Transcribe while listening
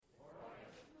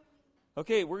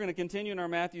Okay, we're going to continue in our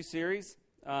Matthew series,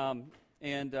 and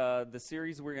the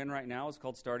series we're in right now is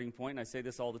called Starting Point, and I say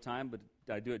this all the time, but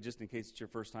I do it just in case it's your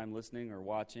first time listening or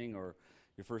watching or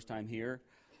your first time here.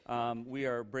 We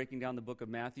are breaking down the book of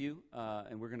Matthew,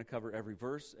 and we're going to cover every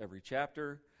verse, every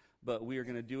chapter, but we are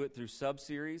going to do it through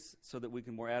sub-series so that we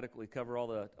can more adequately cover all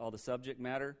the subject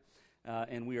matter,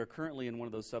 and we are currently in one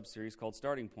of those sub-series called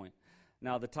Starting Point.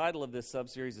 Now, the title of this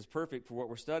sub-series is perfect for what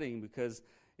we're studying because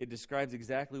it describes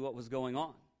exactly what was going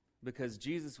on, because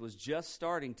Jesus was just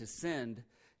starting to send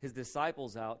his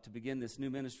disciples out to begin this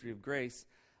new ministry of grace,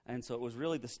 and so it was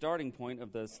really the starting point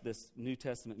of this New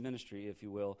Testament ministry, if you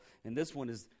will. And this one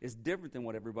is different than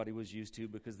what everybody was used to,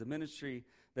 because the ministry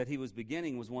that he was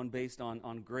beginning was one based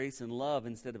on grace and love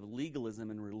instead of legalism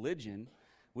and religion,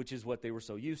 which is what they were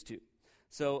so used to.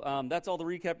 So that's all the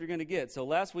recap you're going to get. So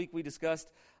last week we discussed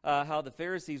how the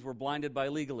Pharisees were blinded by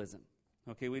legalism.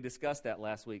 Okay, we discussed that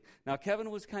last week. Now, Kevin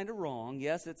was kind of wrong.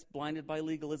 Yes, it's blinded by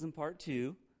legalism part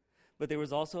 2, but there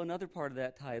was also another part of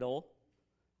that title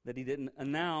that he didn't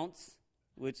announce,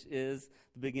 which is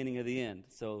the beginning of the end.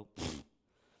 So,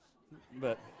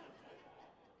 but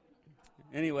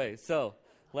anyway, so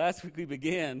last week we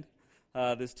began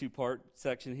this 2-part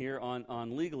section here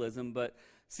on legalism, but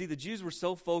see, the Jews were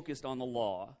so focused on the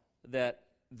law that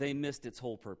they missed its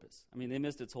whole purpose. I mean, they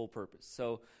missed its whole purpose.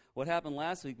 So what happened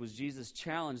last week was Jesus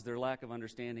challenged their lack of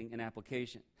understanding and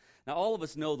application. Now, all of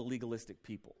us know the legalistic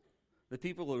people. The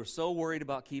people who are so worried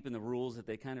about keeping the rules that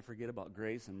they kind of forget about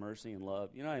grace and mercy and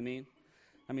love. You know what I mean?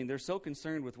 I mean, they're so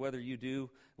concerned with whether you do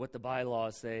what the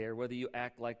bylaws say or whether you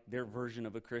act like their version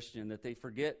of a Christian that they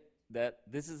forget that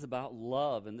this is about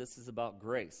love and this is about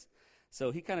grace.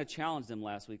 So he kind of challenged them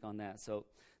last week on that. So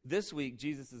this week,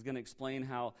 Jesus is going to explain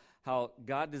how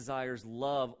God desires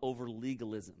love over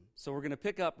legalism. So we're going to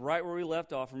pick up right where we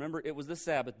left off. Remember, it was the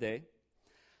Sabbath day,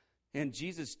 and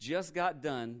Jesus just got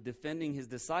done defending his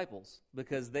disciples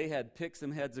because they had picked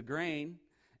some heads of grain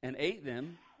and ate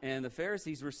them, and the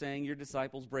Pharisees were saying, your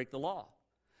disciples break the law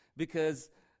because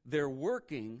they're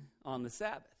working on the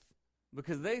Sabbath,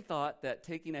 because they thought that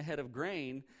taking a head of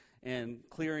grain and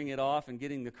clearing it off and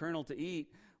getting the kernel to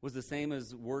eat was the same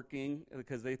as working,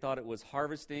 because they thought it was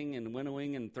harvesting and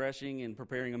winnowing and threshing and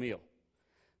preparing a meal,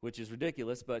 which is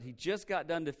ridiculous. But he just got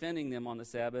done defending them on the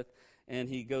Sabbath, and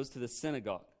he goes to the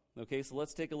synagogue. Okay, so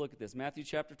let's take a look at this. Matthew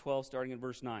chapter 12, starting in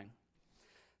verse 9. It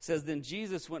says, then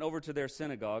Jesus went over to their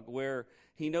synagogue, where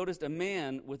he noticed a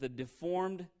man with a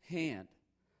deformed hand.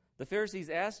 The Pharisees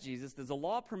asked Jesus, does the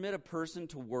law permit a person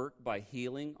to work by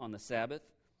healing on the Sabbath?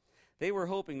 They were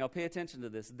hoping, now pay attention to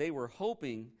this, they were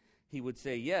hoping he would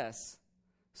say yes,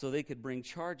 so they could bring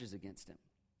charges against him.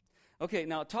 Okay,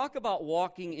 now talk about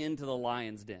walking into the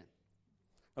lion's den.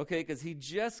 Okay, because he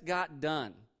just got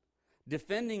done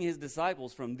defending his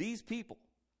disciples from these people.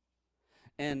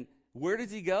 And where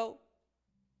does he go?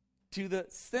 To the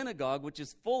synagogue, which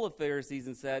is full of Pharisees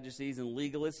and Sadducees and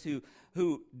legalists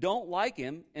who don't like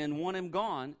him and want him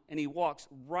gone, and he walks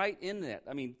right in that.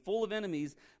 I mean, full of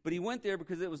enemies, but he went there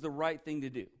because it was the right thing to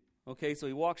do. Okay, so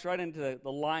he walks right into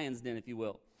the lion's den, if you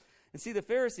will. And see, the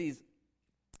Pharisees,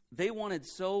 they wanted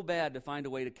so bad to find a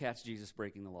way to catch Jesus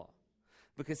breaking the law,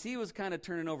 because he was kind of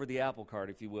turning over the apple cart,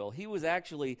 if you will. He was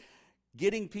actually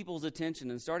getting people's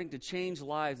attention and starting to change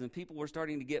lives, and people were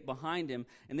starting to get behind him,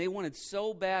 and they wanted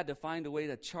so bad to find a way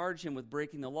to charge him with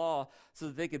breaking the law so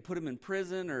that they could put him in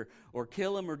prison or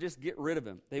kill him or just get rid of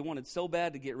him. They wanted so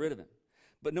bad to get rid of him.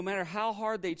 But no matter how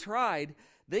hard they tried,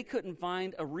 they couldn't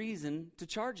find a reason to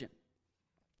charge him.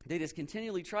 They just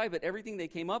continually tried, but everything they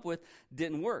came up with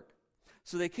didn't work.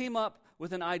 So they came up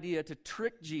with an idea to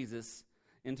trick Jesus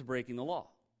into breaking the law.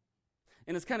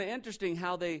 And it's kind of interesting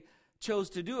how they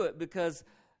chose to do it, because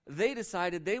they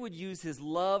decided they would use his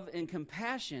love and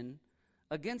compassion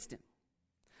against him.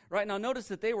 Right, now notice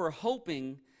that they were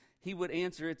hoping he would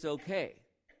answer it's okay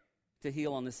to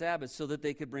heal on the Sabbath so that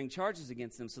they could bring charges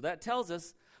against him. So that tells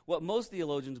us what most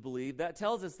theologians believe. That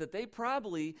tells us that they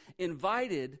probably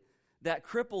invited that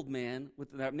crippled man,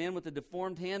 that man with the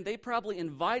deformed hand, they probably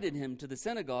invited him to the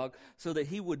synagogue so that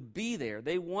he would be there.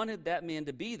 They wanted that man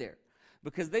to be there,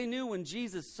 because they knew when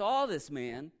Jesus saw this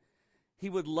man, he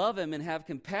would love him and have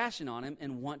compassion on him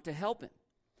and want to help him.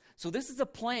 So this is a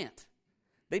plant.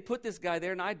 They put this guy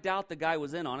there, and I doubt the guy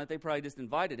was in on it. They probably just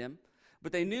invited him.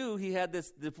 But they knew he had this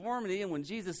deformity, and when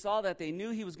Jesus saw that, they knew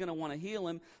he was going to want to heal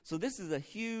him. So this is a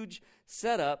huge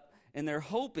setup, and they're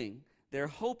hoping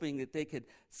that they could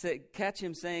catch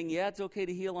him saying, yeah, it's okay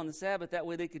to heal on the Sabbath. That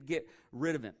way they could get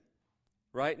rid of him.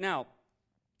 Right? Now,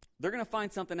 they're going to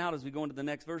find something out as we go into the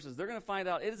next verses. They're going to find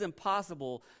out it is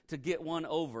impossible to get one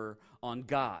over on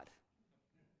God.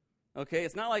 Okay?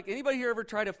 It's not like anybody here ever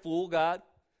try to fool God?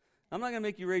 I'm not going to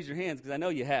make you raise your hands because I know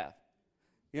you have.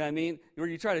 You know what I mean? Where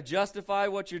you try to justify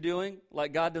what you're doing,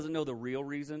 like God doesn't know the real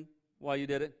reason why you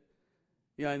did it.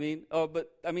 You know what I mean? Oh,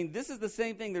 but, I mean, this is the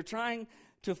same thing. They're trying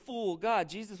to fool God.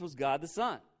 Jesus was God the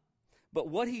Son. But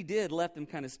what he did left them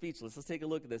kind of speechless. Let's take a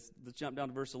look at this. Let's jump down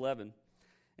to verse 11.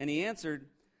 And he answered,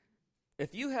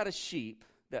 if you had a sheep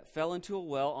that fell into a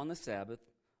well on the Sabbath,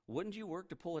 wouldn't you work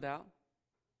to pull it out?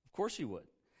 Of course you would.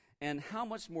 And how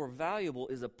much more valuable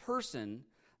is a person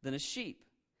than a sheep?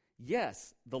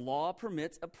 Yes, the law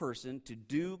permits a person to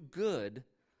do good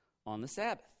on the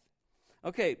Sabbath.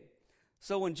 Okay,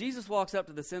 so when Jesus walks up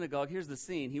to the synagogue, here's the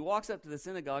scene. He walks up to the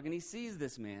synagogue and he sees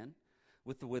this man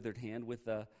with the withered hand, with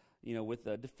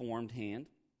the deformed hand.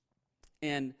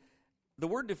 And the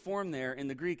word deformed there in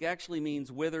the Greek actually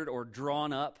means withered or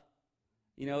drawn up.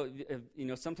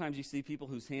 Sometimes you see people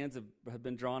whose hands have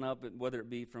been drawn up, whether it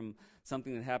be from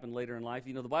something that happened later in life.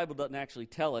 The Bible doesn't actually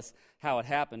tell us how it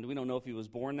happened. We don't know if he was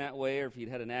born that way or if he'd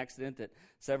had an accident that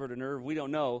severed a nerve. We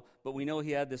don't know, but we know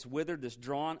he had this withered, this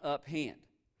drawn up hand.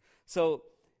 So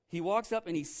he walks up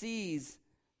and he sees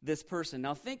this person.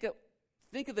 Now think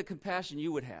of the compassion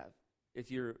you would have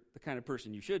if you're the kind of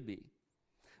person you should be.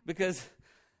 Because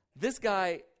this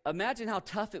guy, imagine how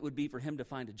tough it would be for him to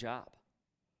find a job.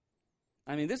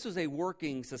 I mean, this was a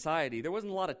working society. There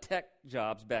wasn't a lot of tech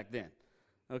jobs back then,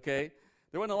 okay?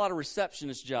 There wasn't a lot of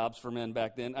receptionist jobs for men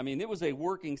back then. I mean, it was a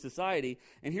working society,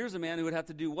 and here's a man who would have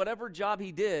to do whatever job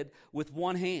he did with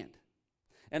one hand.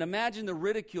 And imagine the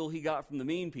ridicule he got from the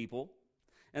mean people,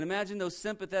 and imagine those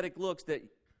sympathetic looks that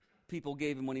people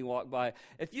gave him when he walked by.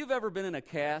 If you've ever been in a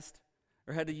cast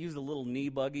or had to use the little knee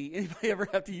buggy, anybody ever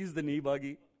have to use the knee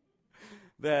buggy?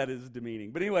 That is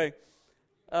demeaning. But anyway,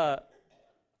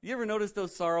 you ever notice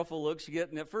those sorrowful looks you get?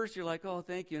 And at first you're like, oh,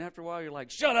 thank you. And after a while you're like,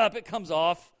 shut up, it comes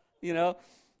off,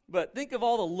 But think of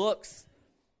all the looks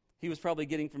he was probably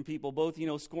getting from people, both,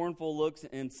 scornful looks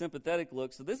and sympathetic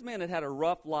looks. So this man had a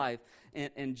rough life.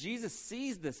 And Jesus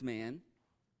sees this man,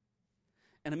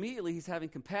 and immediately he's having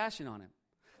compassion on him.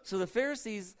 So the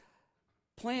Pharisees'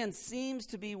 plan seems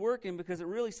to be working because it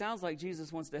really sounds like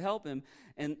Jesus wants to help him.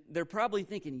 And they're probably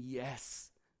thinking,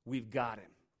 yes, we've got him.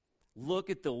 Look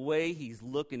at the way he's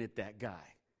looking at that guy.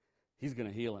 He's going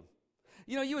to heal him.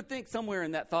 You would think somewhere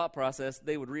in that thought process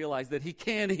they would realize that he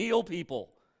can heal people,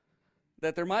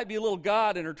 that there might be a little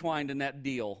God intertwined in that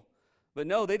deal. But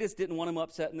no, they just didn't want him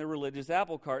upset in their religious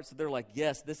apple cart, so they're like,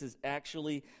 yes, this is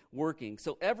actually working.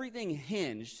 So everything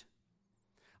hinged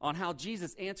on how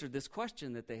Jesus answered this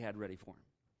question that they had ready for him.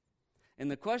 And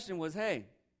the question was, hey,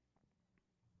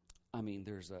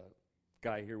 there's a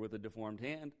guy here with a deformed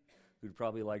hand who'd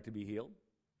probably like to be healed.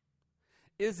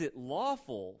 Is it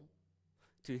lawful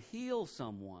to heal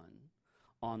someone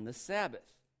on the Sabbath?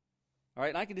 All right,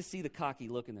 and I can just see the cocky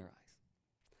look in their eyes.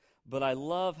 But I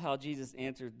love how Jesus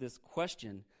answered this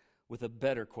question with a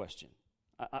better question.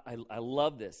 I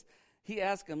love this. He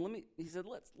asked him, he said,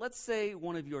 let's say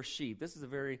one of your sheep. This is a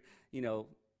very,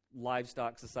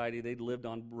 livestock society. They'd lived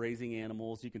on raising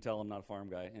animals. You can tell I'm not a farm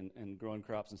guy and growing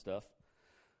crops and stuff.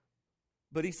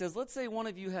 But he says, let's say one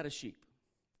of you had a sheep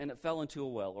and it fell into a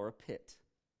well or a pit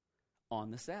on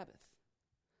the Sabbath.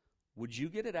 Would you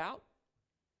get it out?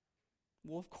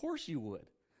 Well, of course you would.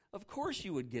 Of course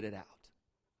you would get it out.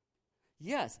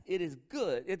 Yes, it is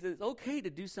good. It is okay to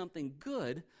do something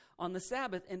good on the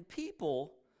Sabbath, and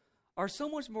people are so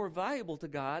much more valuable to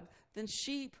God than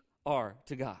sheep are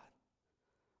to God.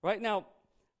 Right now,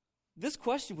 this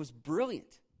question was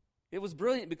brilliant. It was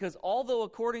brilliant because although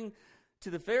according to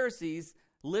the Pharisees,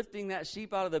 lifting that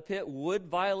sheep out of the pit would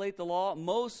violate the law,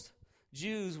 most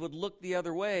Jews would look the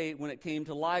other way when it came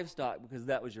to livestock because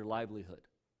that was your livelihood.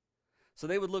 So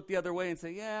they would look the other way and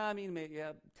say,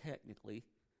 technically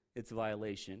it's a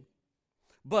violation,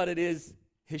 but it is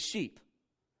his sheep.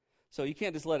 So you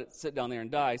can't just let it sit down there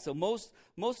and die. So most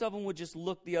of them would just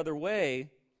look the other way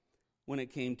when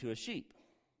it came to a sheep.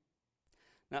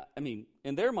 Now,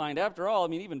 in their mind, after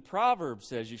all, even Proverbs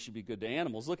says you should be good to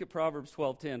animals. Look at Proverbs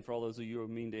 12:10 for all those of you who are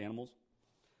mean to animals.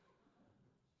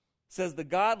 It says, the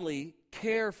godly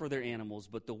care for their animals,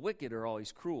 but the wicked are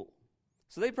always cruel.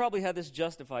 So they probably had this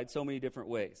justified so many different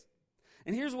ways.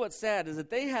 And here's what's sad, is that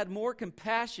they had more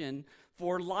compassion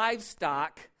for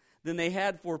livestock than they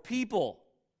had for people.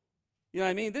 You know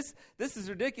what I mean? This is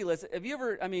ridiculous. Have you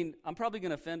ever, I'm probably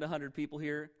going to offend 100 people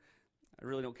here. I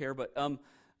really don't care, but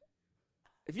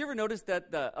have you ever noticed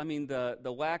that the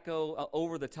wacko,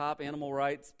 over-the-top animal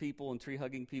rights people and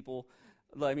tree-hugging people,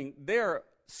 they're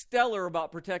stellar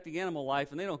about protecting animal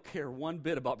life, and they don't care one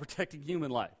bit about protecting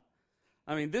human life.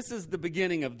 This is the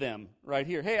beginning of them right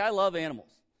here. Hey, I love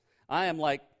animals. I am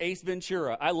like Ace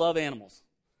Ventura. I love animals,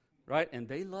 right? And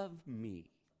they love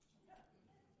me,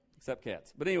 except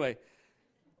cats. But anyway,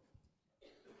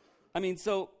 I mean,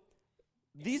 so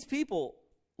these people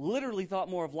literally thought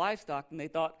more of livestock than they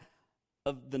thought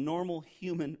of the normal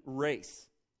human race.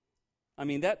 I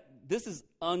mean, this is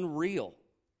unreal.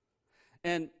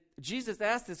 And Jesus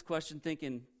asked this question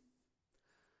thinking,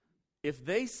 if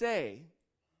they say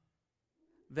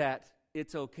that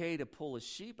it's okay to pull a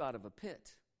sheep out of a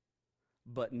pit,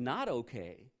 but not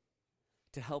okay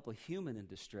to help a human in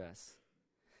distress,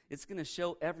 it's going to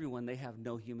show everyone they have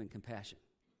no human compassion.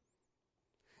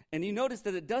 And you notice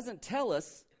that it doesn't tell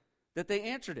us that they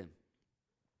answered him.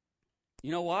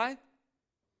 You know why?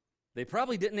 They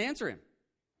probably didn't answer him.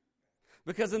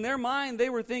 Because in their mind, they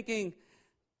were thinking,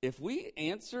 if we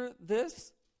answer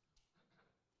this,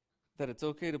 that it's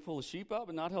okay to pull a sheep out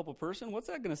but not help a person, what's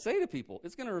that going to say to people?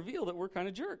 It's going to reveal that we're kind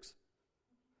of jerks.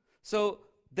 So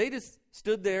they just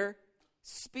stood there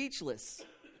speechless.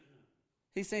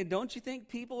 He's saying, don't you think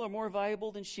people are more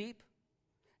valuable than sheep?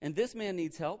 And this man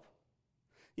needs help.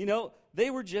 You know, they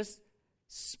were just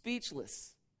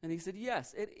speechless. And he said,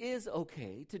 yes, it is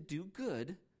okay to do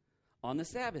good on the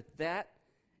Sabbath. That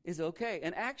is okay.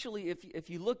 And actually, if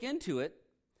you look into it,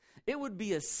 it would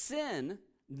be a sin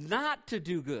not to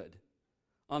do good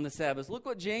on the Sabbath. Look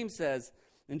what James says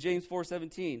in James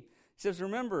 4:17. He says,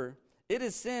 remember, it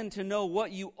is sin to know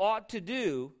what you ought to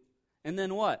do, and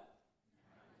then what?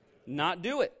 Not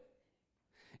do it.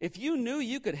 If you knew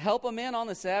you could help a man on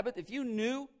the Sabbath, if you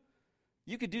knew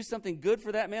you could do something good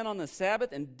for that man on the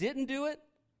Sabbath and didn't do it,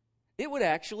 it would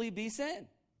actually be sin.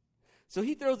 So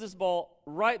he throws this ball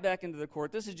right back into the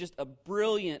court. This is just a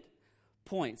brilliant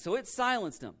point. So it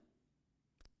silenced him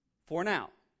for now.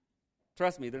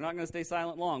 Trust me, they're not going to stay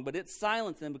silent long, but it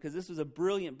silenced them because this was a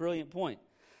brilliant, brilliant point.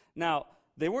 Now,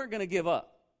 they weren't going to give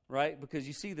up, right? Because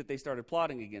you see that they started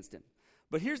plotting against him.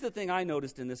 But here's the thing I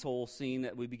noticed in this whole scene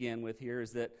that we began with here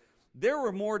is that there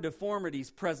were more deformities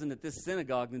present at this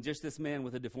synagogue than just this man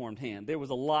with a deformed hand. There was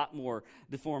a lot more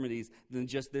deformities than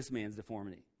just this man's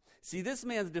deformity. See, this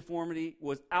man's deformity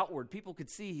was outward. People could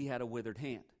see he had a withered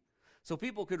hand. So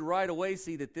people could right away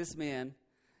see that this man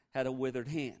had a withered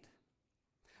hand.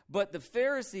 But the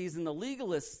Pharisees and the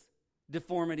legalists'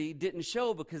 deformity didn't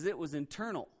show because it was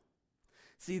internal.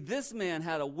 See, this man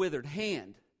had a withered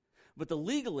hand, but the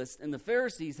legalists and the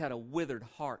Pharisees had a withered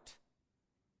heart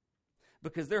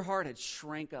because their heart had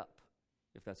shrank up,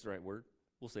 if that's the right word.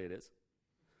 We'll say it is.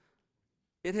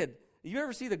 It had. You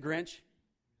ever see The Grinch?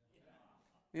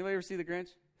 Anybody ever see The Grinch?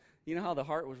 You know how the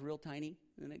heart was real tiny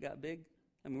and then it got big?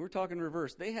 I mean, we're talking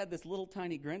reverse. They had this little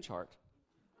tiny Grinch heart.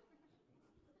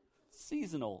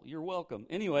 Seasonal. You're welcome.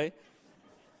 Anyway,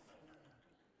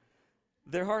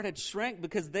 their heart had shrank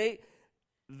because they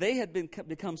had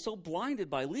become so blinded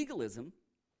by legalism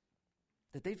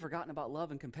that they'd forgotten about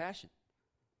love and compassion.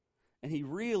 And he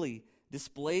really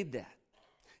displayed that.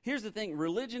 Here's the thing.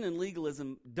 Religion and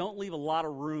legalism don't leave a lot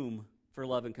of room for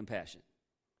love and compassion.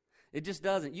 It just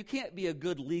doesn't. You can't be a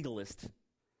good legalist,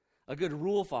 a good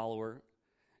rule follower,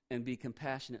 and be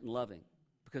compassionate and loving.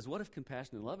 Because what if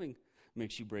compassion and loving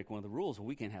makes you break one of the rules? Well,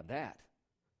 we can't have that.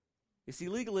 You see,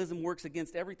 legalism works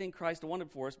against everything Christ wanted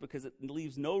for us because it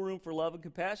leaves no room for love and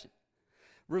compassion.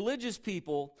 Religious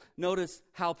people notice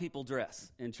how people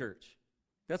dress in church.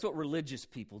 That's what religious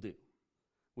people do,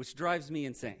 which drives me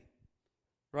insane,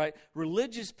 right?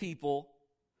 Religious people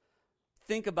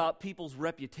think about people's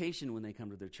reputation when they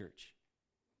come to their church.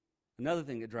 Another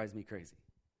thing that drives me crazy.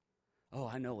 Oh,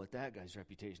 I know what that guy's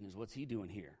reputation is. What's he doing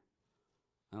here?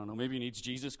 I don't know. Maybe he needs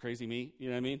Jesus, crazy me. You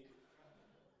know what I mean?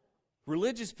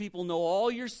 Religious people know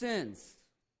all your sins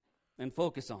and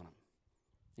focus on them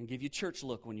and give you church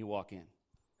look when you walk in.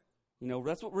 You know,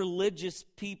 that's what religious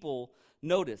people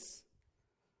notice.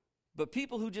 But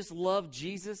people who just love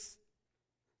Jesus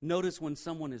notice when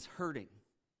someone is hurting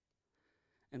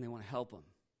and they want to help them.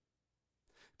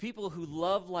 People who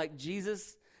love like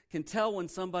Jesus can tell when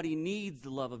somebody needs the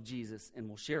love of Jesus and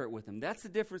will share it with them. That's the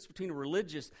difference between a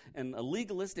religious and a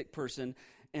legalistic person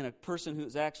and a person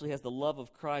who actually has the love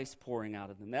of Christ pouring out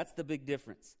of them. That's the big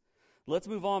difference. Let's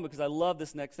move on because I love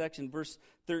this next section. Verse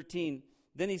 13.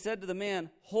 Then he said to the man,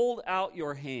 hold out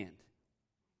your hand.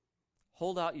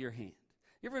 Hold out your hand.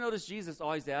 You ever notice Jesus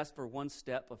always asked for one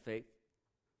step of faith?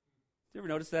 You ever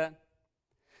notice that?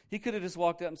 He could have just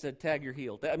walked up and said, tag, you're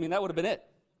healed. I mean, that would have been it.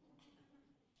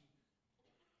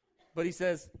 But he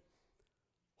says,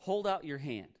 hold out your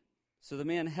hand. So the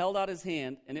man held out his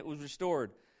hand, and it was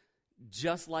restored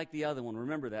just like the other one.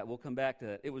 Remember that. We'll come back to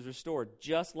that. It was restored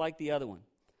just like the other one.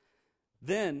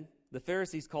 Then the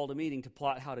Pharisees called a meeting to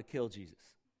plot how to kill Jesus.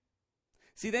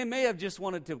 See, they may have just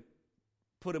wanted to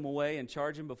put him away and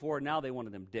charge him before. Now they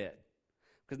wanted him dead.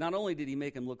 Because not only did he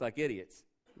make them look like idiots,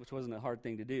 which wasn't a hard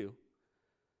thing to do,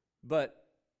 but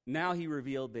now he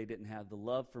revealed they didn't have the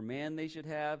love for man they should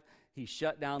have. He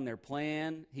shut down their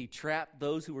plan. He trapped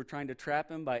those who were trying to trap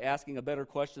him by asking a better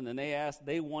question than they asked.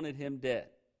 They wanted him dead.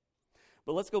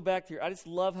 But let's go back here. I just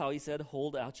love how he said,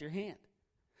 hold out your hand.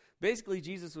 Basically,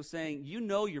 Jesus was saying, you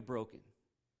know you're broken.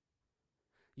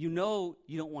 You know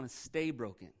you don't want to stay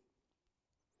broken.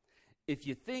 If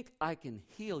you think I can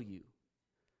heal you,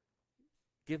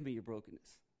 give me your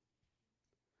brokenness.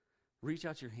 Reach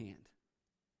out your hand.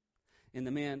 And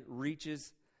the man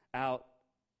reaches out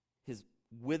his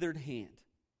withered hand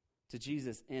to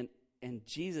Jesus, and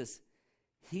Jesus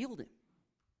healed him.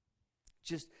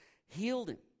 Just healed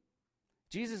him.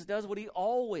 Jesus does what he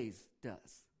always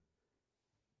does.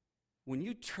 When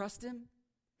you trust him,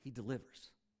 he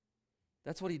delivers.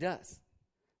 That's what he does.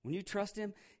 When you trust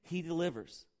him, he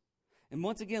delivers. And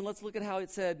once again, let's look at how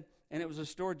it said, and it was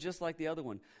restored just like the other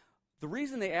one. The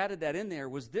reason they added that in there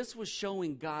was this was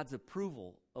showing God's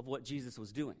approval of what Jesus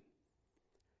was doing.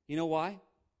 You know why?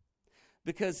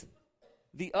 Because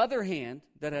the other hand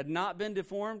that had not been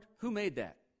deformed, who made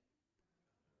that?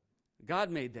 God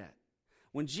made that.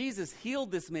 When Jesus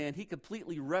healed this man, he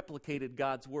completely replicated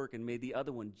God's work and made the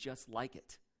other one just like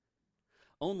it.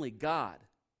 Only God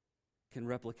can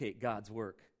replicate God's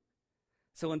work.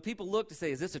 So when people look to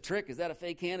say, is this a trick? Is that a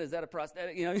fake hand? Is that a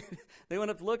prosthetic? You know, they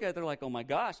went up to look at it, they're like, oh my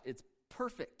gosh, it's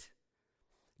perfect.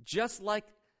 Just like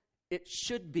it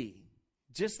should be.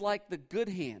 Just like the good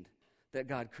hand that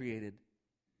God created.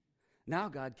 Now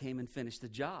God came and finished the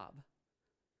job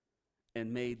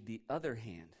and made the other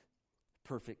hand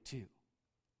perfect too.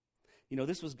 You know,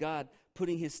 this was God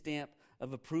putting his stamp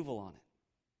of approval on it.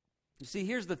 You see,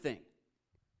 here's the thing.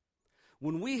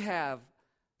 When we have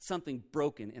something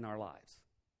broken in our lives,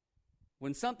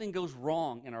 when something goes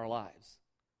wrong in our lives,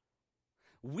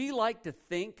 we like to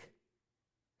think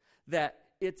that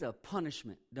it's a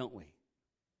punishment, don't we?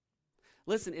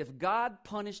 Listen, if God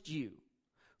punished you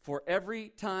for every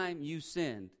time you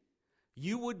sinned,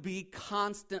 you would be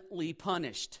constantly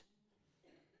punished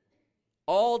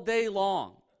all day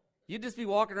long. You'd just be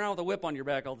walking around with a whip on your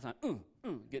back all the time,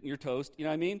 getting your toast, you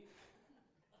know what I mean?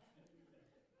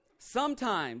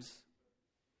 Sometimes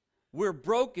we're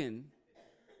broken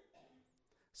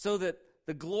so that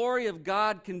the glory of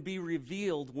God can be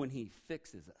revealed when he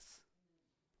fixes us.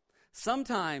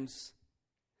 Sometimes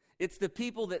it's the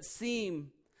people that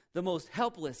seem the most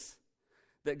helpless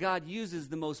that God uses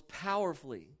the most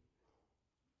powerfully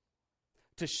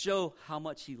to show how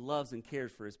much he loves and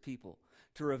cares for his people,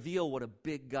 to reveal what a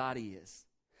big God he is.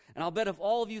 And I'll bet if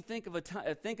all of you think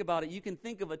about it, you can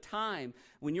think of a time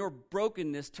when your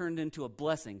brokenness turned into a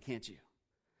blessing, can't you?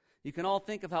 You can all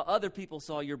think of how other people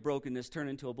saw your brokenness turn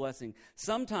into a blessing.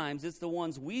 Sometimes it's the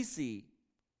ones we see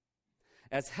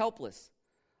as helpless.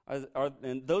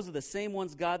 And those are the same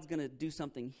ones God's going to do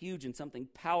something huge and something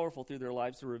powerful through their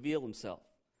lives to reveal himself.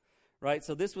 Right?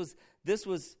 So this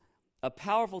was a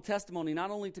powerful testimony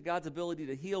not only to God's ability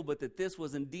to heal, but that this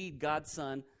was indeed God's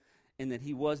son and that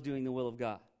he was doing the will of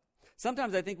God.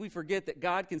 Sometimes I think we forget that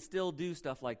God can still do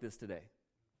stuff like this today.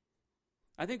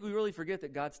 I think we really forget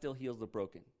that God still heals the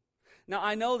broken. Now,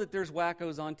 I know that there's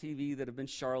wackos on TV that have been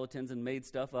charlatans and made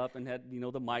stuff up and had, the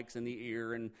mics in the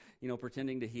ear and,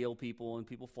 pretending to heal people and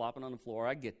people flopping on the floor.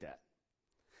 I get that.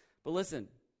 But listen,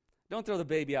 don't throw the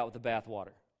baby out with the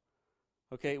bathwater.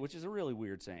 Okay, which is a really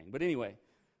weird saying. But anyway,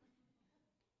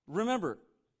 remember,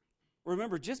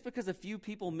 just because a few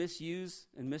people misuse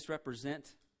and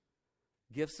misrepresent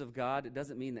gifts of God, it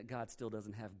doesn't mean that God still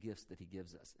doesn't have gifts that he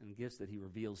gives us and gifts that he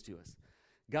reveals to us.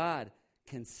 God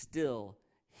can still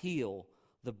heal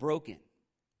the broken.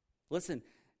 Listen,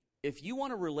 if you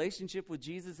want a relationship with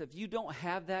Jesus, if you don't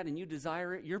have that and you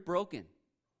desire it, you're broken.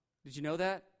 Did you know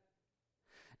that?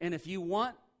 And if you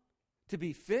want to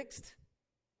be fixed,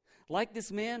 like this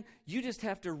man, you just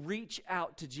have to reach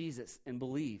out to Jesus and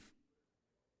believe.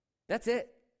 That's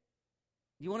it.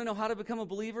 You want to know how to become a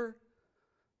believer?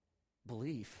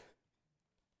 Believe.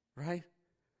 Right?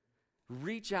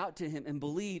 Reach out to him and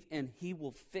believe, and he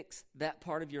will fix that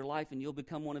part of your life, and you'll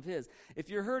become one of his. If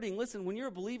you're hurting, listen, when you're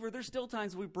a believer, there's still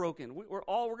times we're broken. We're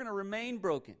going to remain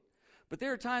broken. But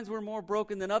there are times we're more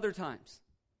broken than other times.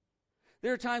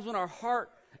 There are times when our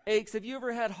heart aches. Have you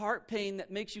ever had heart pain that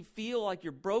makes you feel like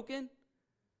you're broken?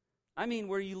 I mean,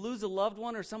 where you lose a loved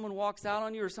one or someone walks out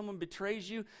on you or someone betrays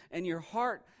you, and your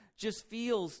heart just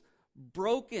feels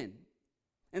broken.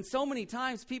 And so many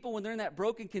times people, when they're in that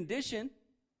broken condition,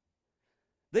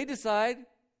 they decide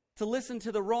to listen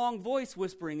to the wrong voice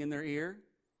whispering in their ear,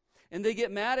 and they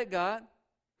get mad at God,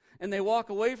 and they walk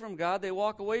away from God, they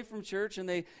walk away from church, and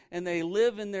they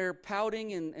live in their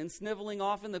pouting and sniveling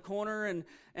off in the corner,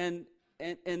 and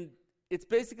it's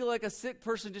basically like a sick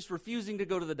person just refusing to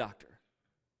go to the doctor.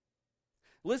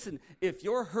 Listen, if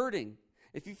you're hurting,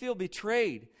 if you feel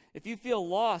betrayed, if you feel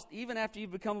lost, even after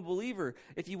you've become a believer,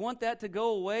 if you want that to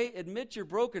go away, admit you're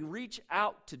broken, reach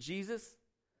out to Jesus,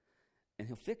 and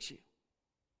he'll fix you.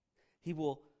 He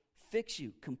will fix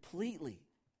you completely.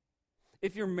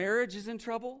 If your marriage is in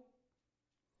trouble,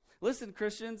 listen,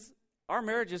 Christians, our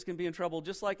marriages can be in trouble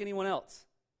just like anyone else,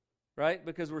 right?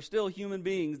 Because we're still human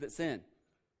beings that sin.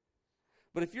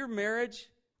 But if your marriage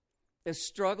is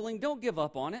struggling, don't give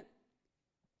up on it.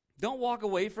 Don't walk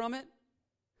away from it.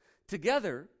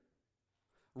 Together,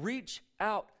 reach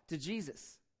out to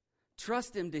Jesus.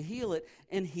 Trust him to heal it,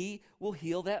 and he will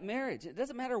heal that marriage. It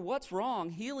doesn't matter what's wrong.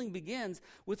 Healing begins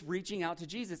with reaching out to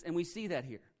Jesus, and we see that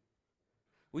here.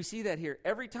 We see that here.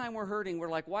 Every time we're hurting, we're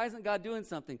like, why isn't God doing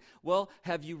something? Well,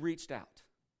 have you reached out?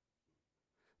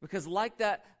 Because like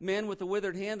that man with the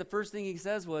withered hand, the first thing he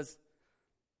says was,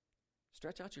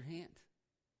 stretch out your hand.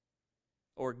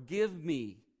 Or give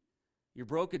me your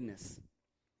brokenness,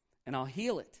 and I'll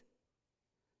heal it.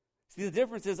 See, the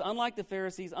difference is, unlike the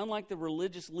Pharisees, unlike the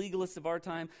religious legalists of our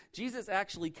time, Jesus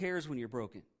actually cares when you're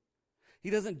broken. He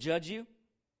doesn't judge you.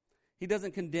 He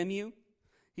doesn't condemn you.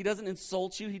 He doesn't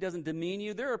insult you. He doesn't demean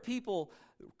you. There are people,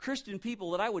 Christian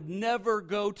people, that I would never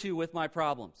go to with my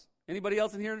problems. Anybody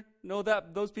else in here know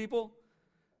those people?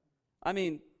 I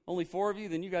mean, only 4 of you,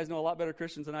 then you guys know a lot better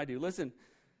Christians than I do. Listen,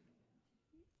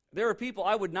 there are people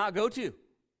I would not go to.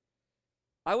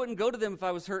 I wouldn't go to them if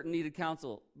I was hurt and needed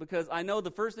counsel, because I know the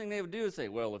first thing they would do is say,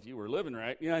 well, if you were living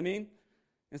right, you know what I mean?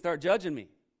 And start judging me.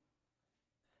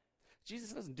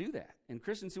 Jesus doesn't do that. And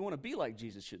Christians who want to be like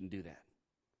Jesus shouldn't do that.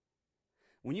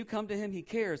 When you come to him, he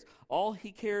cares. All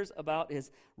he cares about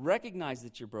is recognize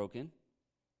that you're broken.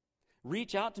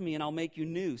 Reach out to me and I'll make you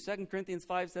new. 2 Corinthians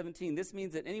 5:17. This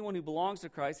means that anyone who belongs to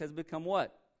Christ has become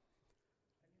what?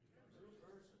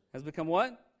 Has become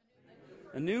what?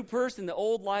 A new person. The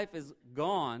old life is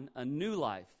gone. A new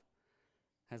life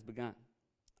has begun.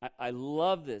 I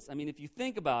love this. I mean, if you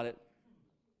think about it,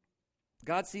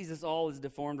 God sees us all as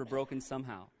deformed or broken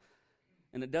somehow.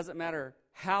 And it doesn't matter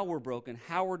how we're broken,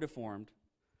 how we're deformed.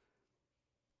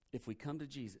 If we come to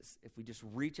Jesus, if we just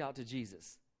reach out to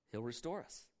Jesus, he'll restore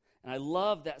us. And I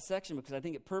love that section because I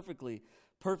think it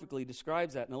perfectly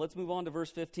describes that. Now let's move on to verse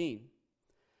 15.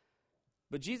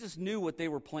 But Jesus knew what they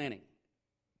were planning.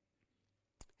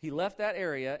 He left that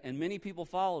area, and many people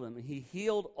followed him. And he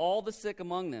healed all the sick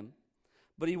among them,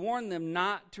 but he warned them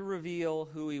not to reveal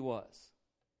who he was.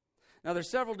 Now, there's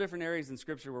several different areas in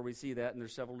Scripture where we see that, and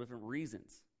there's several different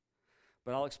reasons.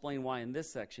 But I'll explain why in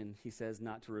this section he says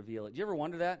not to reveal it. Do you ever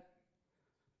wonder that?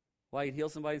 Why he'd heal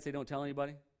somebody and say, don't tell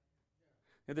anybody?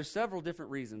 Now, there's several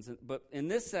different reasons, but in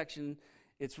this section,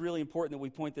 it's really important that we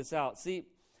point this out. See,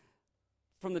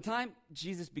 from the time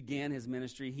Jesus began his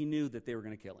ministry, he knew that they were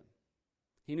going to kill him.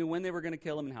 He knew when they were going to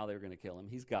kill him and how they were going to kill him.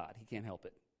 He's God. He can't help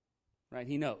it. Right?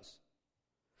 He knows.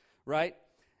 Right?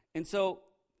 And so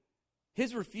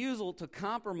his refusal to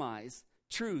compromise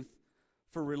truth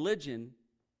for religion,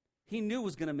 he knew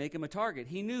was going to make him a target.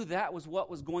 He knew that was what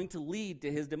was going to lead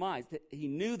to his demise. He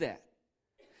knew that.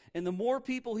 And the more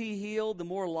people he healed, the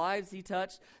more lives he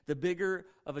touched, the bigger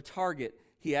of a target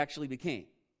he actually became.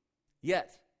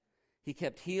 Yet, he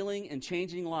kept healing and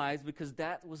changing lives because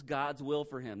that was God's will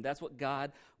for him. That's what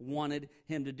God wanted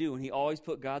him to do. And he always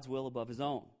put God's will above his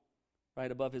own,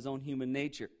 right? Above his own human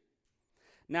nature.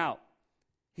 Now,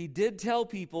 he did tell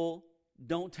people,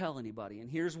 don't tell anybody. And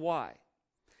here's why.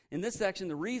 In this section,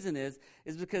 the reason is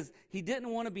because he didn't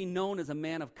want to be known as a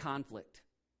man of conflict.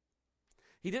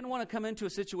 He didn't want to come into a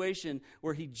situation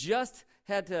where he just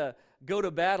had to go to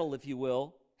battle, if you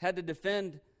will, had to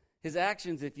defend his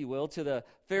actions, if you will, to the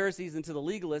Pharisees and to the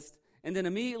legalists, and then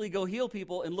immediately go heal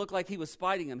people and look like he was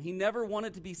spiting them. He never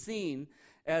wanted to be seen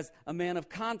as a man of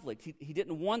conflict. He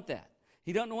didn't want that.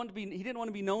 He didn't want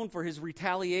to be known for his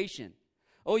retaliation.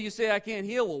 Oh, you say I can't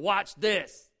heal? Well, watch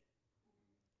this.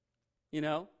 You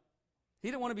know? He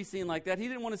didn't want to be seen like that. He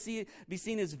didn't want to be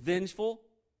seen as vengeful.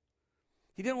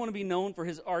 He didn't want to be known for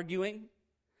his arguing.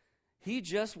 He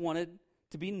just wanted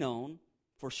to be known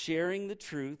for sharing the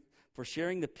truth, for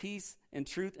sharing the peace and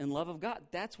truth and love of God.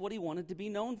 That's what he wanted to be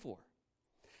known for.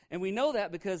 And we know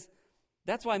that because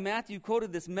that's why Matthew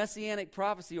quoted this messianic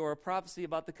prophecy, or a prophecy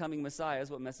about the coming Messiah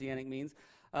is what messianic means.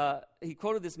 He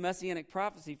quoted this messianic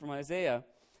prophecy from Isaiah,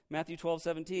 Matthew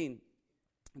 12:17.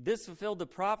 This fulfilled the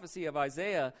prophecy of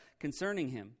Isaiah concerning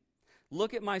him.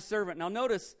 Look at my servant. Now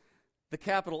notice the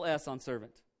capital S on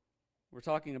servant. We're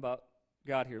talking about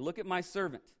God here. Look at my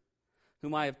servant.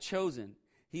 whom I have chosen.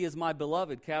 He is my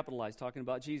beloved," capitalized, talking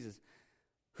about Jesus,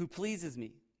 "who pleases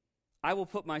me. I will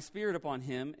put my spirit upon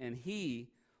him, and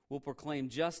he will proclaim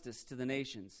justice to the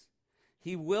nations.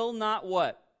 He will not"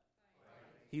 what? Fight.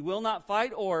 He will not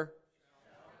fight or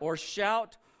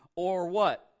shout or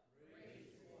what?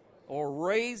 Or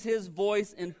raise his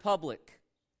voice in public.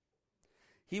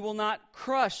 He will not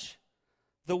crush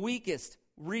the weakest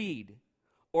reed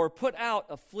or put out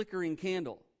a flickering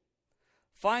candle.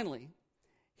 Finally,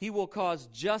 he will cause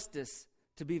justice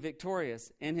to be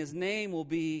victorious, and his name will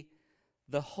be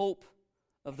the hope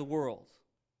of the world.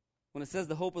 When it says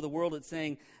the hope of the world, it's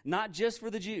saying not just for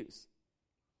the Jews,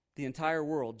 the entire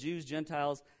world, Jews,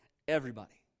 Gentiles,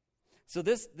 everybody. So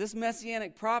this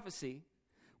messianic prophecy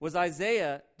was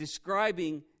Isaiah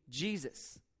describing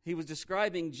Jesus. He was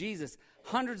describing Jesus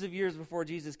hundreds of years before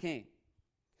Jesus came.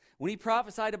 When he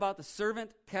prophesied about the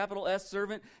servant, capital S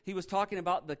servant, he was talking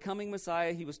about the coming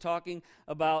Messiah. He was talking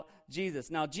about Jesus.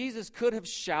 Now, Jesus could have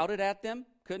shouted at them,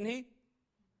 couldn't he?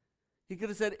 He could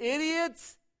have said,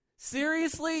 "Idiots,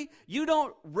 seriously? You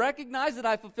don't recognize that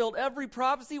I fulfilled every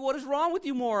prophecy? What is wrong with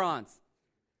you morons?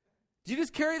 Do you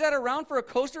just carry that around for a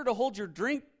coaster to hold your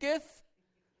drinketh?"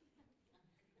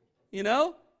 You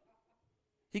know?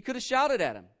 He could have shouted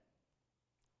at him.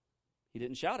 He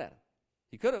didn't shout at him.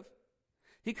 He could have.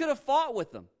 He could have fought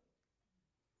with them.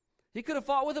 He could have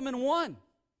fought with them and won.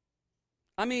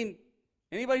 I mean,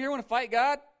 anybody here want to fight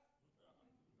God?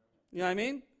 You know what I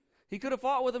mean? He could have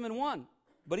fought with them and won,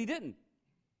 but he didn't.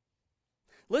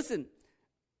 Listen,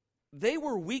 they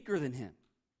were weaker than him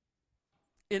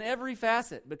in every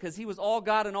facet because he was all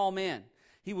God and all man.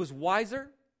 He was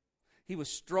wiser. He was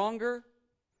stronger.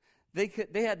 They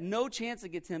had no chance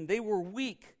against him. They were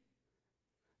weak.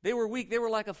 They were weak. They were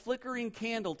like a flickering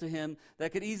candle to him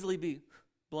that could easily be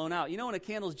blown out. You know when a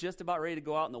candle's just about ready to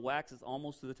go out and the wax is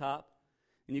almost to the top?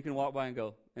 And you can walk by and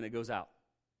go, and it goes out.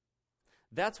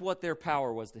 That's what their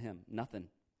power was to him. Nothing.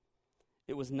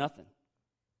 It was nothing.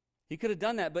 He could have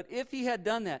done that, but if he had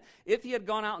done that, if he had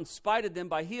gone out and spited them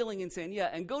by healing and saying, "Yeah,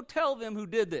 and go tell them who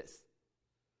did this."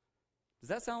 Does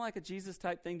that sound like a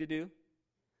Jesus-type thing to do?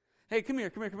 "Hey, come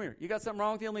here. You got something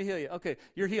wrong with you? Let me heal you." "Okay,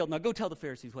 you're healed. Now go tell the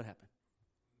Pharisees what happened.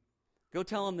 Go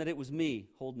tell them that it was me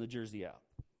holding the jersey out."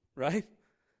 Right?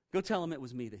 Go tell them it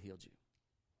was me that healed you.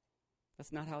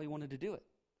 That's not how he wanted to do it.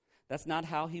 That's not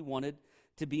how he wanted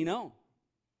to be known.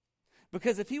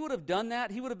 Because if he would have done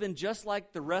that, he would have been just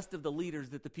like the rest of the leaders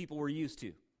that the people were used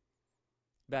to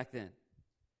back then.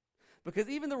 Because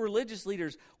even the religious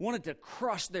leaders wanted to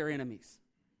crush their enemies.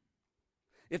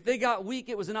 If they got weak,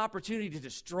 it was an opportunity to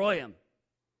destroy them.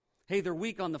 Hey, they're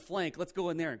weak on the flank. Let's go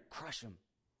in there and crush them.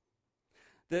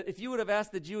 That if you would have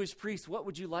asked the Jewish priests, what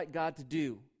would you like God to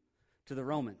do to the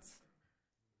Romans?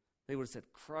 They would have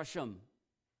said, crush them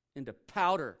into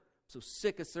powder. I'm so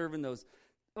sick of serving those.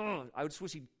 I just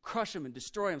wish he'd crush them and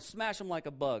destroy them, smash them like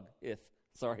a bug.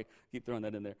 Sorry, keep throwing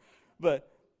that in there. But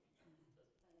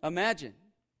imagine,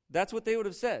 that's what they would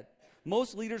have said.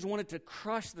 Most leaders wanted to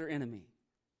crush their enemy.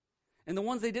 And the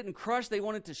ones they didn't crush, they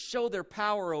wanted to show their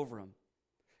power over them,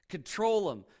 control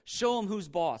them, show them who's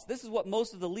boss. This is what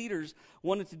most of the leaders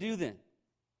wanted to do then,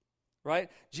 right?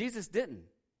 Jesus didn't.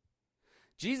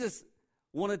 Jesus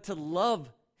wanted to love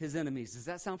his enemies. Does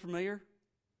that sound familiar?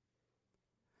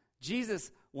 Jesus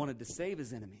wanted to save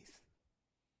his enemies.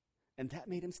 And that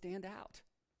made him stand out.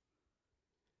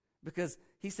 Because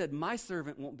he said, my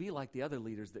servant won't be like the other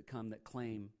leaders that come that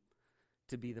claim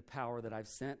to be the power that I've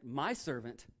sent. My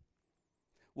servant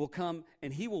will come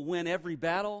and he will win every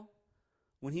battle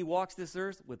when he walks this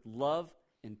earth with love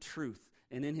and truth.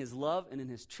 And in his love and in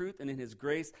his truth and in his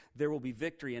grace, there will be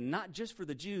victory. And not just for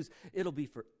the Jews, it'll be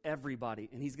for everybody.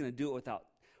 And he's going to do it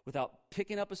without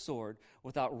picking up a sword,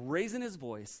 without raising his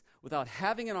voice, without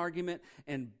having an argument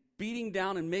and beating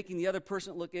down and making the other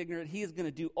person look ignorant. He is going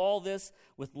to do all this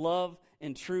with love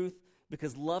and truth,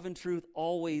 because love and truth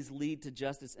always lead to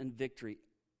justice and victory.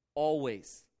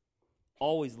 Always.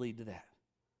 Always lead to that.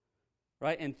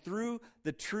 Right? And through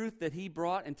the truth that he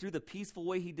brought and through the peaceful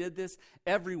way he did this,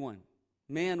 everyone,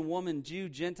 man, woman, Jew,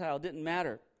 Gentile, didn't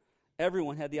matter.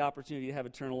 Everyone had the opportunity to have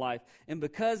eternal life. And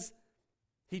because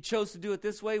he chose to do it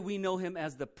this way, we know him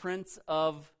as the Prince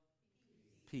of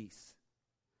Peace.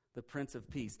 The Prince of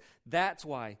Peace. That's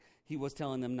why he was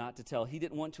telling them not to tell. He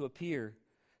didn't want to appear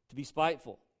to be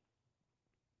spiteful.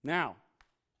 Now,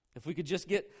 if we could just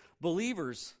get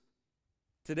believers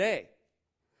today,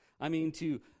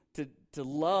 to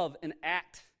love and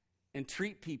act and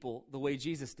treat people the way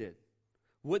Jesus did.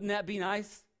 Wouldn't that be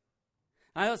nice?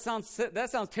 I know that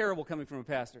sounds terrible coming from a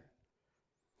pastor.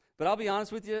 But I'll be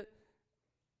honest with you,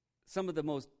 some of the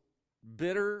most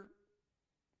bitter,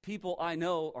 people I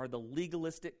know are the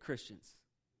legalistic Christians.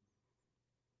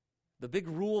 The big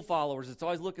rule followers. It's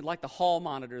always looking like the hall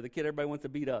monitor, the kid everybody wants to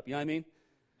beat up. You know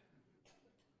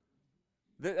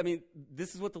what I mean?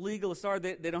 This is what the legalists are.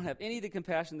 They don't have any of the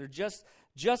compassion. They're just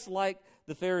like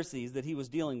the Pharisees that he was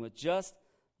dealing with, just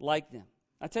like them.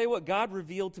 I tell you what, God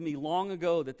revealed to me long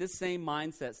ago that this same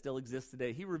mindset still exists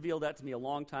today. He revealed that to me a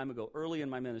long time ago, early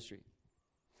in my ministry.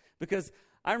 Because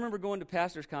I remember going to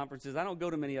pastors' conferences. I don't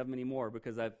go to many of them anymore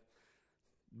because I've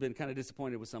been kind of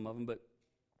disappointed with some of them, but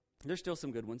there's still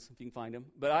some good ones if you can find them.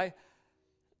 But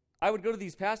I would go to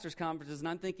these pastors' conferences, and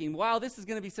I'm thinking, wow, this is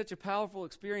going to be such a powerful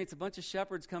experience, a bunch of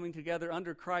shepherds coming together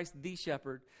under Christ, the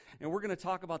shepherd, and we're going to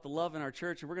talk about the love in our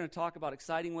church, and we're going to talk about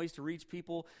exciting ways to reach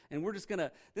people, and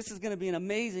this is going to be an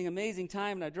amazing, amazing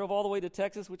time. And I drove all the way to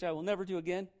Texas, which I will never do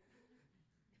again.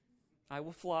 I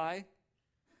will fly.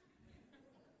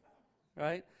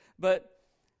 Right? But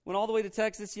went all the way to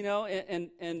Texas,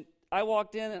 and I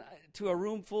walked in to a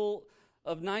room full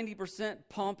of 90%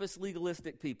 pompous,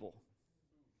 legalistic people.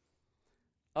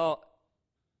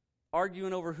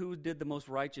 Arguing over who did the most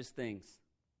righteous things.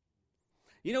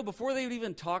 Before they would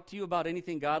even talk to you about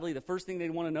anything godly, the first thing they'd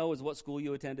want to know is what school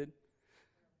you attended.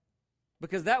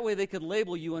 Because that way they could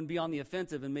label you and be on the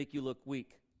offensive and make you look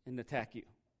weak and attack you.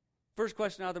 First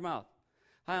question out of their mouth.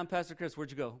 Hi, I'm Pastor Chris. Where'd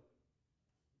you go?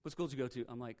 What school did you go to?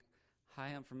 I'm like, hi,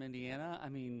 I'm from Indiana.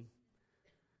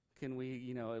 Can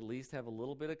we, at least have a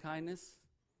little bit of kindness?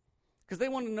 Because they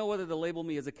want to know whether to label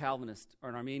me as a Calvinist or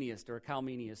an Arminianist or a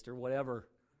Calminianist or whatever.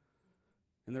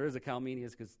 And there is a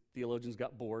Calminianist because theologians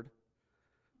got bored.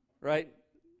 Right?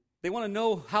 They want to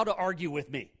know how to argue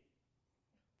with me.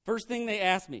 First thing they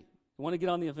ask me, they want to get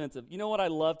on the offensive. You know what I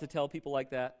love to tell people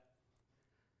like that?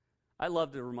 I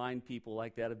love to remind people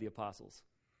like that of the apostles.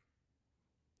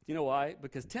 You know why?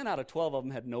 Because 10 out of 12 of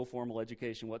them had no formal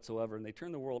education whatsoever, and they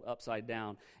turned the world upside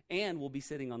down and will be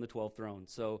sitting on the 12th throne.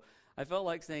 So I felt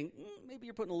like saying, maybe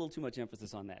you're putting a little too much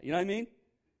emphasis on that. You know what I mean?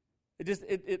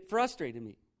 It frustrated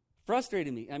me.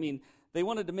 They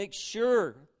wanted to make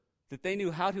sure that they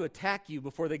knew how to attack you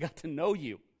before they got to know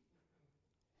you.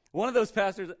 One of those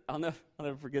pastors, I'll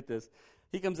never forget this.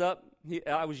 He comes up.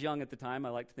 I was young at the time. I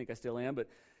like to think I still am, but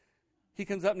he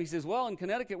comes up and he says, well, in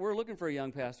Connecticut, we're looking for a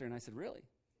young pastor. And I said, really?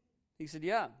 He said,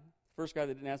 yeah. First guy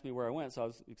that didn't ask me where I went, so I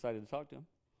was excited to talk to him.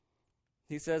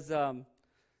 He says,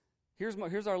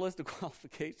 here's our list of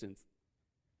qualifications.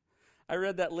 I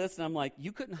read that list, and I'm like,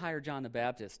 you couldn't hire John the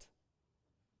Baptist.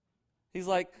 He's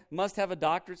like, must have a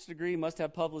doctorate's degree, must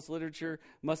have published literature,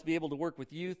 must be able to work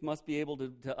with youth, must be able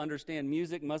to understand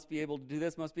music, must be able to do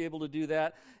this, must be able to do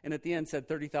that. And at the end said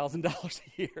 $30,000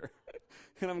 a year.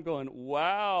 And I'm going,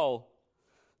 wow.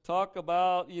 Talk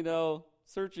about,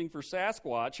 searching for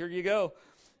Sasquatch. Here you go.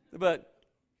 But,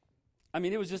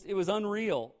 it was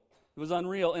unreal. It was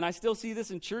unreal. And I still see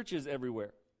this in churches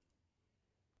everywhere.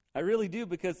 I really do,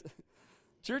 because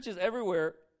churches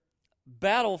everywhere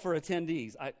battle for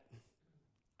attendees.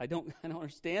 I don't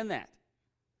understand that.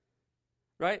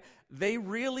 Right? They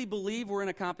really believe we're in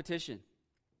a competition.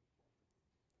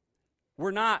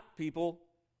 We're not, people.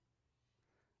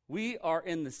 We are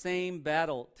in the same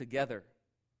battle together.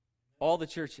 All the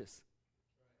churches.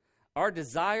 Our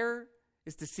desire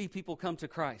is to see people come to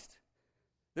Christ.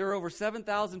 There are over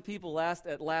 7,000 people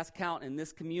at last count in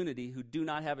this community who do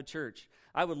not have a church.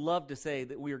 I would love to say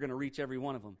that we are going to reach every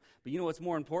one of them. But what's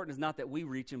more important is not that we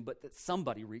reach them, but that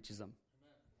somebody reaches them.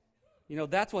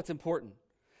 That's what's important.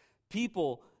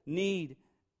 People need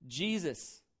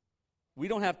Jesus. We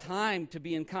don't have time to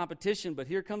be in competition, but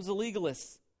here comes the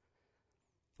legalists.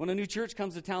 When a new church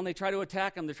comes to town, they try to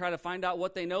attack them. They try to find out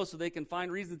what they know so they can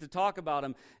find reasons to talk about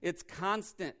them. It's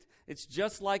constant. It's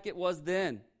just like it was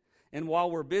then. And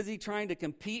while we're busy trying to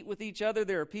compete with each other,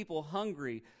 there are people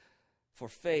hungry for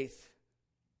faith.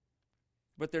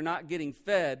 But they're not getting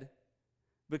fed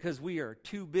because we are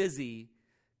too busy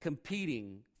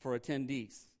competing for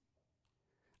attendees.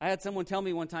 I had someone tell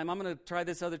me one time, I'm going to try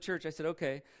this other church. I said,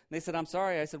 okay. And they said, I'm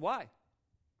sorry. I said, why?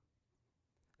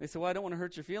 They said, well, I don't want to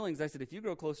hurt your feelings. I said, if you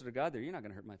grow closer to God there, you're not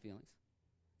going to hurt my feelings.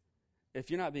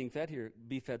 If you're not being fed here,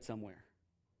 be fed somewhere.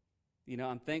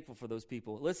 I'm thankful for those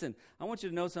people. Listen, I want you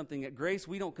to know something. At Grace,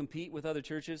 we don't compete with other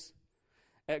churches.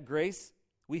 At Grace,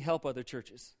 we help other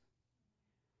churches.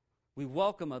 We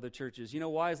welcome other churches. You know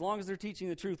why? As long as they're teaching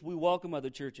the truth, we welcome other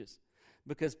churches.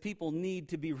 Because people need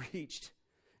to be reached,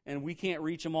 and we can't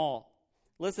reach them all.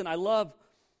 Listen, I love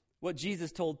what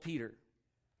Jesus told Peter.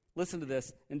 Listen to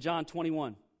this in John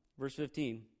 21, verse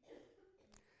 15.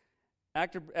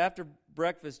 After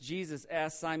breakfast, Jesus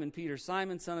asked Simon Peter,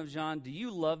 Simon, son of John, do you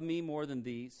love me more than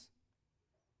these?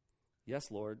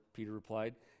 Yes, Lord, Peter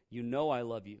replied. You know I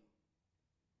love you.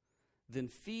 then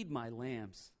feed my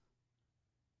lambs.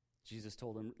 Jesus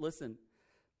told him, listen,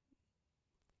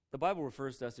 the Bible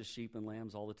refers to us as sheep and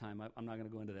lambs all the time. I'm not going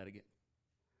to go into that again.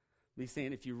 He's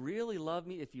saying, if you really love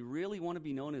me, if you really want to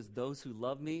be known as those who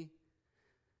love me,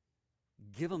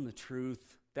 give them the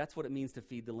truth. That's what it means to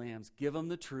feed the lambs. Give them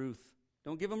the truth.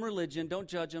 Don't give them religion. Don't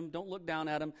judge them. Don't look down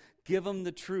at them. Give them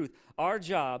the truth. Our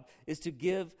job is to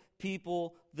give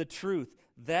people the truth.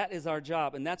 That is our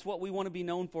job, and that's what we want to be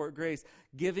known for at Grace,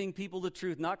 giving people the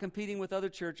truth, not competing with other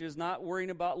churches, not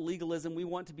worrying about legalism. We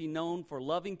want to be known for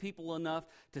loving people enough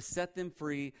to set them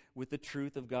free with the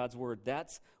truth of God's Word.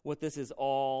 That's what this is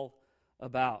all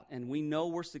about, and we know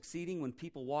we're succeeding when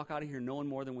people walk out of here knowing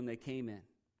more than when they came in.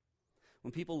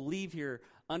 When people leave here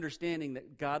understanding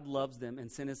that God loves them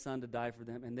and sent His Son to die for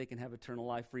them, and they can have eternal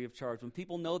life free of charge. When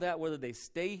people know that, whether they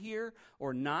stay here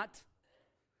or not,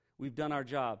 we've done our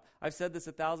job. I've said this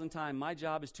 1,000 times. My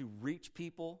job is to reach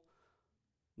people,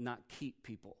 not keep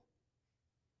people.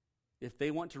 If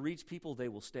they want to reach people, they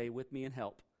will stay with me and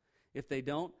help. If they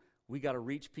don't, we got to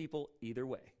reach people either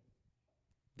way.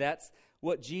 That's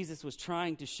what Jesus was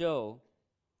trying to show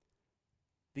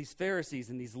these Pharisees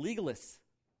and these legalists.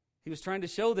 He was trying to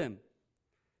show them,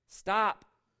 stop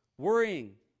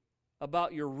worrying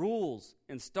about your rules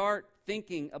and start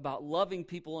thinking about loving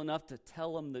people enough to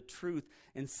tell them the truth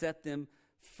and set them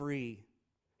free.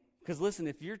 Because listen,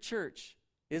 if your church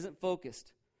isn't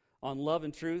focused on love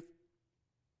and truth,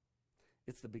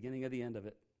 it's the beginning of the end of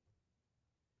it.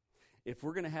 If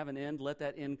we're going to have an end, let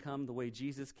that end come the way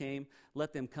Jesus came.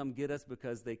 Let them come get us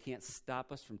because they can't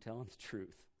stop us from telling the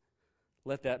truth.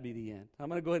 Let that be the end. I'm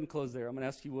going to go ahead and close there. I'm going to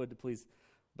ask if you would to please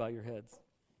bow your heads.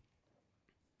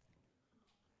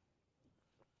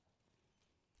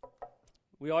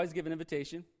 We always give an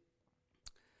invitation.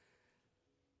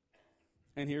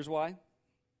 And here's why.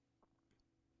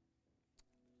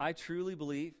 I truly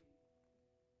believe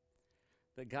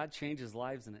that God changes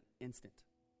lives in an instant.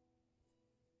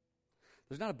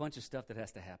 There's not a bunch of stuff that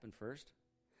has to happen first.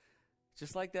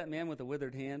 Just like that man with the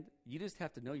withered hand, you just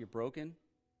have to know you're broken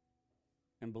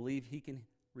and believe He can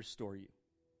restore you.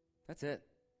 That's it.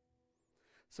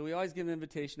 So we always give an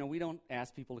invitation. No, we don't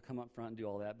ask people to come up front and do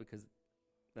all that because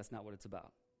that's not what it's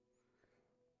about.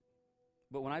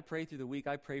 But when I pray through the week,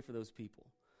 I pray for those people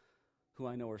who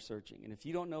I know are searching. And if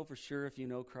you don't know for sure if you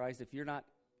know Christ, if you're not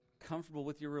comfortable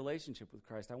with your relationship with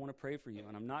Christ, I want to pray for you.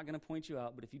 And I'm not going to point you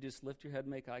out, but if you just lift your head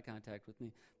and make eye contact with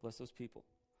me, bless those people.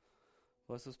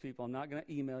 Bless those people. I'm not going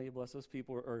to email you, bless those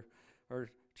people, or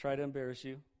try to embarrass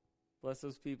you. Bless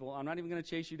those people. I'm not even going to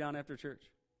chase you down after church.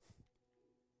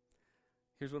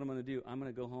 Here's what I'm going to do. I'm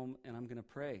going to go home and I'm going to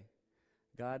pray.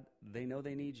 God, they know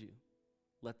they need you.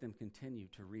 Let them continue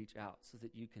to reach out so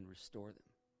that you can restore them.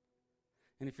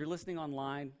 And if you're listening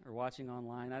online or watching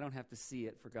online, I don't have to see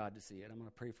it for God to see it. I'm going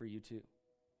to pray for you too.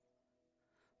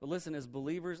 But listen, as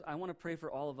believers, I want to pray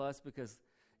for all of us because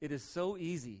it is so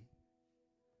easy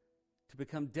to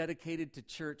become dedicated to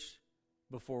church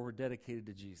before we're dedicated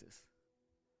to Jesus.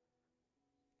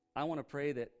 I want to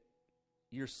pray that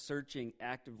you're searching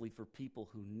actively for people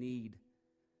who need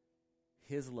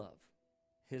His love,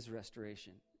 His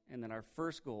restoration, and that our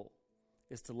first goal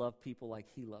is to love people like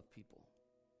He loved people.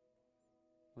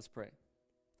 Let's pray.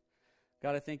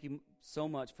 God, I thank you so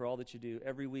much for all that you do.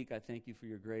 Every week I thank you for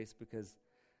your grace because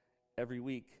every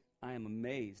week I am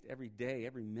amazed, every day,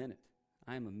 every minute,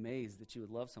 I am amazed that you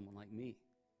would love someone like me.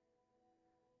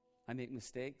 I make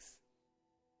mistakes.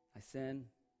 I sin.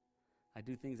 I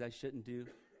do things I shouldn't do.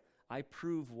 I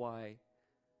prove why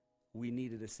we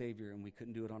needed a Savior and we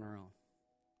couldn't do it on our own.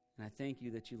 And I thank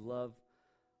you that you love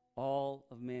all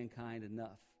of mankind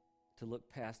enough to look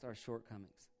past our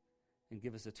shortcomings and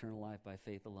give us eternal life by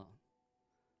faith alone.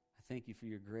 I thank you for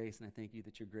your grace, and I thank you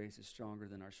that your grace is stronger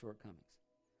than our shortcomings,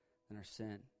 than our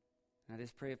sin. And I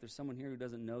just pray if there's someone here who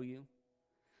doesn't know you,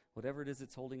 whatever it is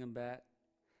that's holding them back,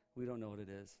 we don't know what it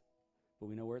is, but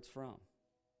we know where it's from.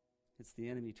 It's the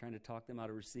enemy trying to talk them out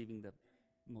of receiving the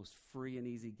most free and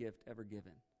easy gift ever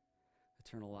given,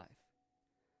 eternal life.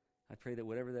 I pray that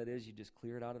whatever that is, you just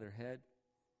clear it out of their head.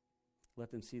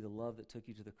 Let them see the love that took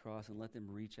you to the cross and let them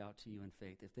reach out to you in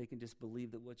faith. If they can just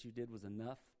believe that what you did was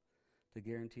enough to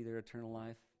guarantee their eternal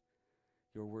life,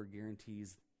 your word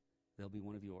guarantees they'll be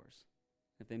one of yours.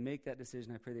 If they make that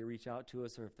decision, I pray they reach out to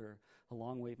us, or if they're a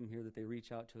long way from here, that they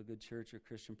reach out to a good church or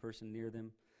Christian person near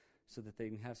them so that they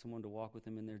can have someone to walk with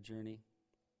them in their journey.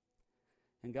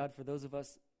 And God, for those of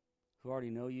us who already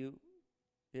know you,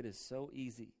 it is so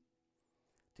easy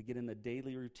to get in the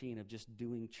daily routine of just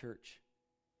doing church,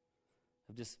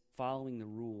 of just following the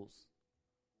rules.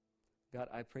 God,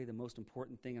 I pray the most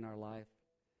important thing in our life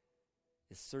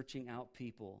is searching out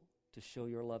people to show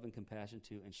your love and compassion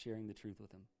to and sharing the truth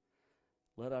with them.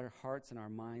 Let our hearts and our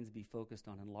minds be focused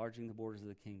on enlarging the borders of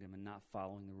the kingdom and not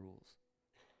following the rules.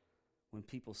 When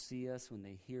people see us, when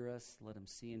they hear us, let them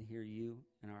see and hear you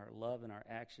in our love and our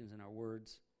actions and our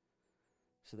words,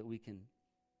 so that we can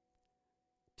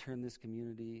turn this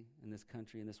community and this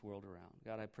country and this world around.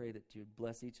 God, I pray that you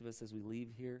bless each of us as we leave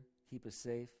here, keep us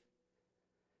safe.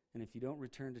 And if you don't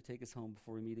return to take us home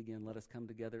before we meet again, let us come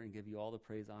together and give you all the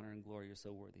praise, honor, and glory you're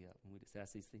so worthy of. And we just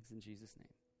ask these things in Jesus'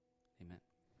 name. Amen.